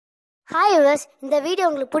Hi viewers, இந்த video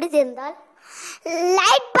உங்களுக்கு பிடிச்சிருந்தால்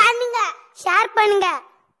லைக் பண்ணுங்க, ஷேர் பண்ணுங்க,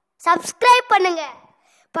 சப்ஸ்கிரைப் பண்ணுங்க,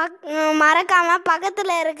 மறக்காம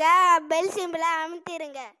பக்கத்தில் இருக்க பெல் சிம்பிளை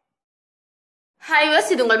அமுத்திடுங்க. ஹாய்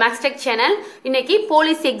வியூவர்ஸ், இது உங்கள் மேத்ஸ் டெக் சேனல். இன்னைக்கு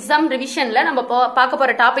போலீஸ் எக்ஸாம் ரிவிஷன்ல நம்ம பார்க்க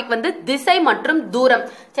போற டாபிக் வந்து திசை மற்றும் தூரம்.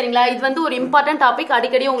 சரிங்களா? இது வந்து ஒரு இம்பார்ட்டன்ட் டாபிக்.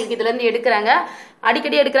 அடிக்கடி உங்களுக்கு இதுல இருந்து எடுக்கிறாங்க.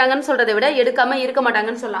 அடிக்கடி எடுக்கிறாங்கன்னு சொல்றதை விட எடுக்காம இருக்க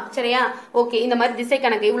மாட்டாங்கன்னு சொல்லலாம். சரியா? ஓகே, இந்த மாதிரி திசை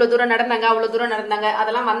கணக்கு இவ்வளவு தூரம் நடந்தாங்க, அவ்வளவு தூரம் நடந்தாங்க,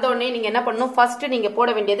 அதெல்லாம் வந்த உடனே நீங்க என்ன பண்ணணும்? ஃபர்ஸ்ட் நீங்க போட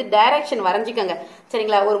வேண்டியது டைரக்ஷன் வரைஞ்சிக்கங்க.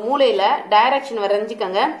 சரிங்களா? ஒரு மூலையில டைரக்ஷன்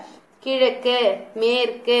வரைஞ்சிக்கங்க. கிழக்கு,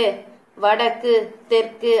 மேற்கு, வடக்கு,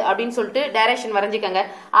 தெற்கு அப்படின்னு சொல்லிட்டு டைரக்ஷன் வரைஞ்சிக்கங்க.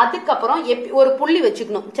 அதுக்கப்புறம் ஒரு புள்ளி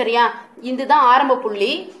வச்சுக்கணும். சரியா? இதுதான் ஆரம்ப புள்ளி.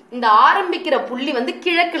 இந்த ஆரம்பிக்கிற புள்ளி வந்து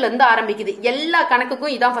கிழக்குல இருந்து ஆரம்பிக்குது. எல்லா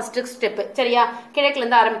கணக்குக்கும் இதான் ஃபர்ஸ்ட் ஸ்டெப். சரியா? கிழக்குல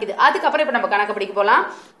இருந்து ஆரம்பிக்குது. அதுக்கப்புறம் இப்ப நம்ம கணக்கு படிக்க போலாம்.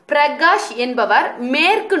 பிரகாஷ் என்பவர்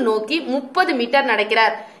மேற்கு நோக்கி 30 மீட்டர்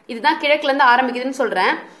நடக்கிறார். இதுதான் கிழக்குல இருந்து ஆரம்பிக்குதுன்னு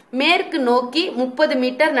சொல்றேன். மேற்கு நோக்கி 30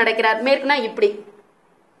 மீட்டர் நடக்கிறார். மேற்குனா இப்படி.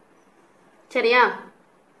 சரியா?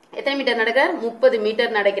 எத்தனை மீட்டர் நடக்கிறார்? 30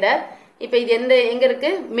 மீட்டர் நடக்கிறார். இப்ப இது எங்க இருக்கு?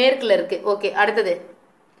 மேற்குல இருக்கு. ஓகே,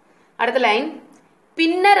 அடுத்த லைன்.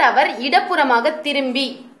 பின்னர் அவர் இடப்புறமாக திரும்பி,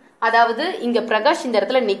 அதாவது இங்க பிரகாஷ் இந்த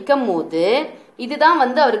இடத்துல நிக்கும் போது இதுதான்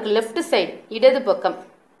வந்து அவருக்கு லெஃப்ட் சைடு, இடது பக்கம்,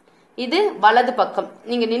 இது வலது பக்கம்.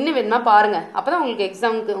 நீங்க நின்று வேணுமா பாருங்க, அப்பதான் உங்களுக்கு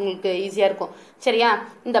எக்ஸாமுக்கு உங்களுக்கு ஈஸியா இருக்கும். சரியா?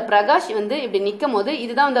 இந்த பிரகாஷ் வந்து இப்படி நிக்கும் போது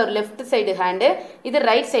இதுதான் வந்து அவர் லெஃப்ட் சைடு ஹேண்டு, இது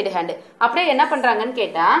ரைட் சைடு ஹேண்டு. அப்படியே என்ன பண்றாங்கன்னு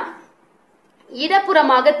கேட்டா,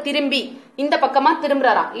 இடப்புறமாக திரும்பி இந்த பக்கமா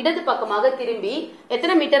திரும்புறாராம். இடது பக்கமாக திரும்பி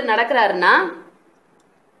எத்தனை மீட்டர் நடக்கிறாருன்னா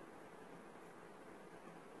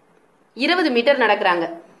 20 மீட்டர் நடக்கிறாங்க.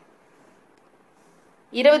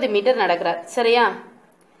 20 மீட்டர் நடக்கிறார். சரியா?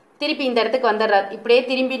 திருப்பி இந்த இடத்துக்கு வந்துடுறார். இப்படியே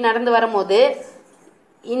திரும்பி நடந்து வரும்போது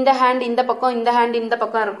இந்த ஹேண்ட் இந்த பக்கம், இந்த ஹேண்ட் இந்த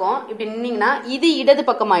பக்கம் இருக்கும். இப்படி நின்னீங்கன்னா இது இடது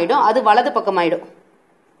பக்கம் ஆயிடும், அது வலது பக்கம் ஆயிடும்.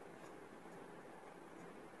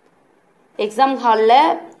 எக்ஸாம் ஹாலில்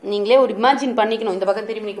நீங்களே ஒரு இமேஜின் பண்ணிக்கணும். இந்த பக்கம்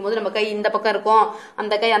திரும்பி நிற்கும் போது நம்ம கை இந்த பக்கம் இருக்கும்,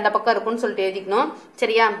 அந்த கை அந்த பக்கம் இருக்கும்னு சொல்லிட்டு எழுதிக்கணும்.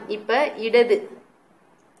 சரியா? இப்ப இடது,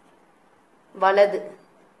 வலது,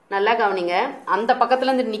 நல்லா கவனிங்க. அந்த பக்கத்துல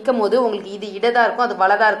இருந்து நிற்கும் போது உங்களுக்கு இது இடதா இருக்கும், அது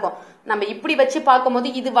வலதா இருக்கும். நம்ம இப்படி வச்சு பார்க்கும் போது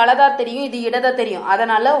இது வலதா தெரியும், இது இடதா தெரியும்.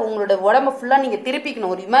 அதனால உங்களோட உடம்பு ஃபுல்லா நீங்க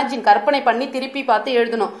திருப்பிக்கணும். ஒரு இமேஜின் கற்பனை பண்ணி திருப்பி பார்த்து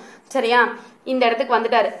எழுதணும். சரியா? இந்த இடத்துக்கு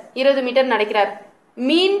வந்துட்டாரு, 20 மீட்டர் நடக்கிறார்.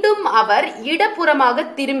 மீண்டும் அவர் இடப்புறமாக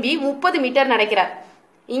திரும்பி 30 மீட்டர் நடக்கிறார்.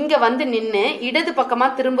 இங்க வந்து நின்று இடது பக்கமா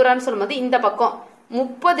திரும்புறான்னு சொல்லும்போது இந்த பக்கம்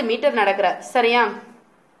 30 மீட்டர் நடக்கிறார். சரியா?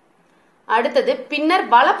 அடுத்தது பின்னர்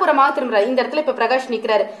வலப்புறமாக திரும்புறாரு. இந்த இடத்துல இப்ப பிரகாஷ்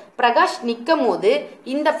நிக்கிறாரு. பிரகாஷ் நிக்கும் போது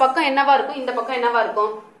இந்த பக்கம் என்னவா இருக்கும், இந்த பக்கம் என்னவா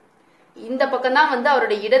இருக்கும்? இந்த பக்கம் தான் வந்து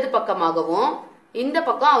அவருடைய இடது பக்கமாகவும் இந்த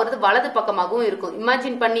பக்கம் அவரது வலது பக்கமாகவும் இருக்கும்.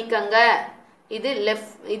 இமேஜின் பண்ணிக்கங்க. இது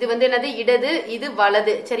லெஃப்ட், இது வந்து என்னது? இடது, இது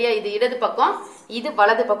வலது. சரியா? இது இடது பக்கம், இது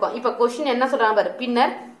வலது பக்கம். இப்ப கொஸ்டின் என்ன சொல்றாங்க பாரு.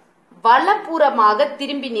 பின்னர் வலப்புறமாக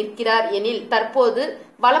திரும்பி நிற்கிறார் எனில், தற்போது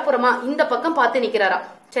வலப்புறமா இந்த பக்கம் பார்த்து நிக்கிறாரா.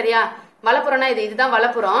 சரியா? வலப்புறம்னா இதுதான்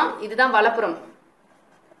வலப்புறம், இதுதான் வலப்புறம்.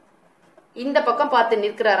 இந்த பக்கம் பார்த்து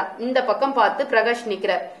நிற்கிறாராம். இந்த பக்கம் பார்த்து பிரகாஷ்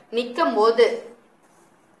நிற்கிறார். நிற்கும் போது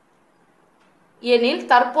எனில்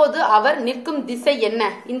தற்போது அவர் நிற்கும் திசை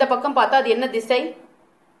என்ன? இந்த பக்கம் பார்த்தா அது என்ன திசை?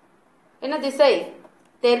 என்ன திசை?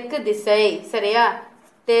 தெற்கு திசை. சரியா?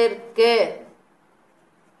 தெற்கு.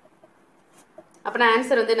 அப்ப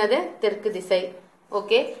ஆன்சர் வந்து என்னது? தெற்கு திசை.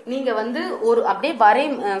 ஓகே, நீங்க வந்து ஒரு அப்படியே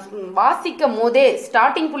வாசிக்கும் போதே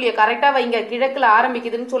ஸ்டார்டிங் புள்ளிய கரெக்டா வைங்க. கிழக்குல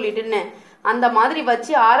ஆரம்பிக்குதுன்னு சொல்லிட்டுன்னு அந்த மாதிரி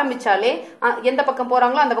வச்சு ஆரம்பிச்சாலே எந்த பக்கம்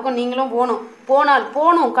போறாங்களோ அந்த பக்கம் நீங்களும்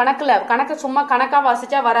போகணும். கணக்கு சும்மா கணக்கா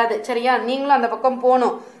வாசிச்சா வராது. சரியா? நீங்களும் அந்த பக்கம்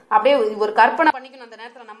போகணும். அப்படியே ஒரு கற்பனை பண்ணிக்கணும். அந்த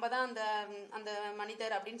நேரத்துல நம்ம தான் அந்த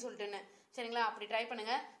மனிதர் அப்படின்னு சொல்லிட்டுன்னு. சரிங்களா? அப்படி ட்ரை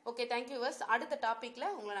பண்ணுங்க. Okay, thank you viewers. அடுத்த டாபிக்ல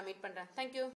உங்களை நான் மீட் பண்றேன். தேங்க்யூ.